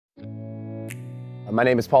My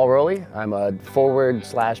name is Paul Rowley. I'm a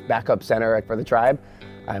forward/backup center for the Tribe.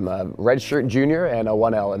 I'm a redshirt junior and a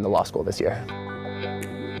 1L in the law school this year.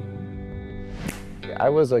 I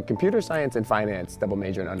was a computer science and finance double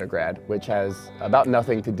major in undergrad, which has about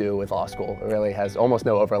nothing to do with law school. It really has almost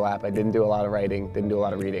no overlap. I didn't do a lot of writing, didn't do a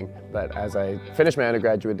lot of reading. But as I finished my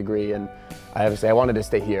undergraduate degree, and I have to say I wanted to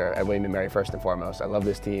stay here at William & Mary first and foremost. I love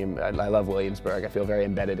this team. I love Williamsburg. I feel very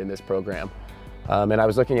embedded in this program. And I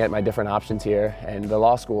was looking at my different options here, and the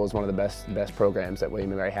law school is one of the best programs that William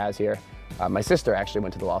 & Mary has here. My sister actually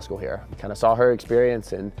went to the law school here. I kind of saw her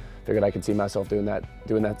experience and figured I could see myself doing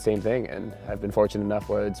that same thing, and I've been fortunate enough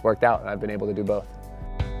where it's worked out and I've been able to do both.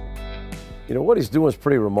 You know, what he's doing is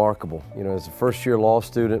pretty remarkable. You know, as a first-year law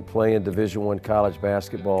student playing Division I college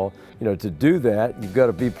basketball, you know, to do that, you've got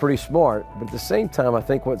to be pretty smart. But at the same time, I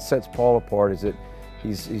think what sets Paul apart is that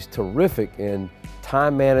he's terrific in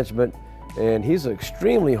time management, and he's an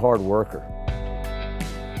extremely hard worker.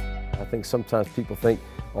 I think sometimes people think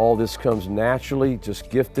all this comes naturally, just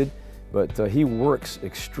gifted, but he works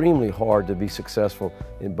extremely hard to be successful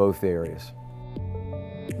in both areas.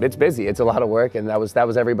 It's busy, it's a lot of work, and that was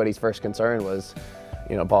everybody's first concern was,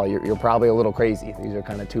 you know, Paul, you're probably a little crazy. These are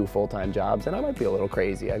kind of two full-time jobs, and I might be a little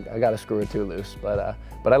crazy. I got a screw or two loose, but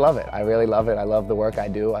I love it. I really love it. I love the work I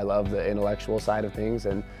do. I love the intellectual side of things,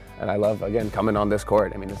 and I love, again, coming on this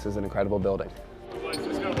court. I mean, this is an incredible building. Let's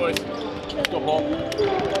go, boys. Let's go, Paul.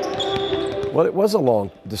 Well, it was a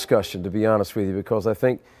long discussion, to be honest with you, because I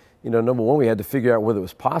think, you know, number one, we had to figure out whether it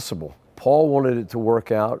was possible. Paul wanted it to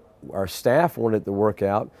work out, our staff wanted it to work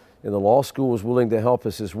out, and the law school was willing to help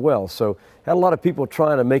us as well. So had a lot of people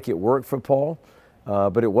trying to make it work for Paul,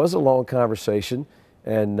 but it was a long conversation.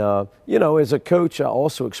 And, you know, as a coach, I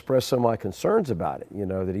also expressed some of my concerns about it, you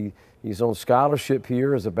know, that he's on scholarship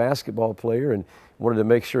here as a basketball player and wanted to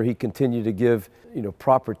make sure he continued to give, you know,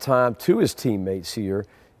 proper time to his teammates here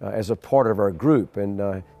as a part of our group,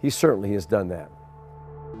 and he certainly has done that.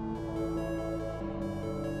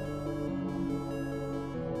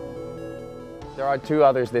 There are two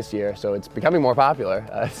others this year, so it's becoming more popular.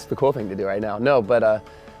 It's the cool thing to do right now. No, but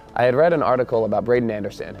I had read an article about Braden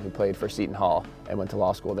Anderson, who played for Seton Hall and went to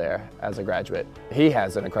law school there as a graduate. He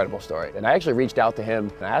has an incredible story, and I actually reached out to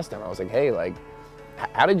him and asked him, I was like, hey, like,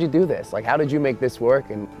 how did you do this? Like, how did you make this work,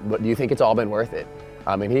 and what, do you think it's all been worth it?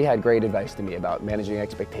 And he had great advice to me about managing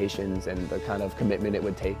expectations and the kind of commitment it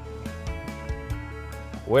would take.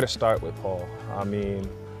 Where to start with Paul? I mean,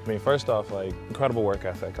 first off, like, incredible work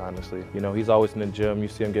ethic, honestly. You know, he's always in the gym. You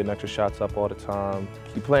see him getting extra shots up all the time.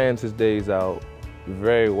 He plans his days out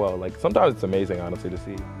very well. Like, sometimes it's amazing, honestly, to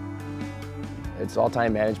see. It's all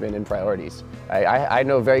time management and priorities. I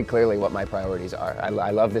know very clearly what my priorities are. I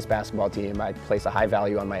love this basketball team. I place a high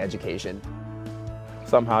value on my education.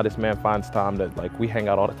 Somehow this man finds time that, like, we hang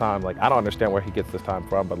out all the time. Like, I don't understand where he gets this time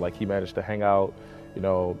from, but, like, he managed to hang out, you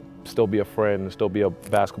know, still be a friend, still be a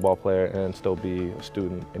basketball player, and still be a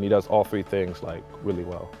student. And he does all three things, like, really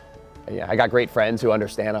well. Yeah, I got great friends who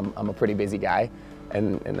understand I'm a pretty busy guy,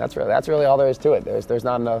 and that's really all there is to it. There's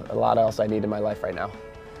not a lot else I need in my life right now.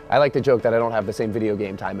 I like to joke that I don't have the same video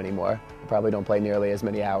game time anymore. I probably don't play nearly as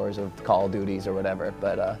many hours of Call of Duties or whatever,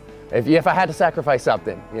 but if I had to sacrifice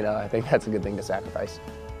something, you know, I think that's a good thing to sacrifice.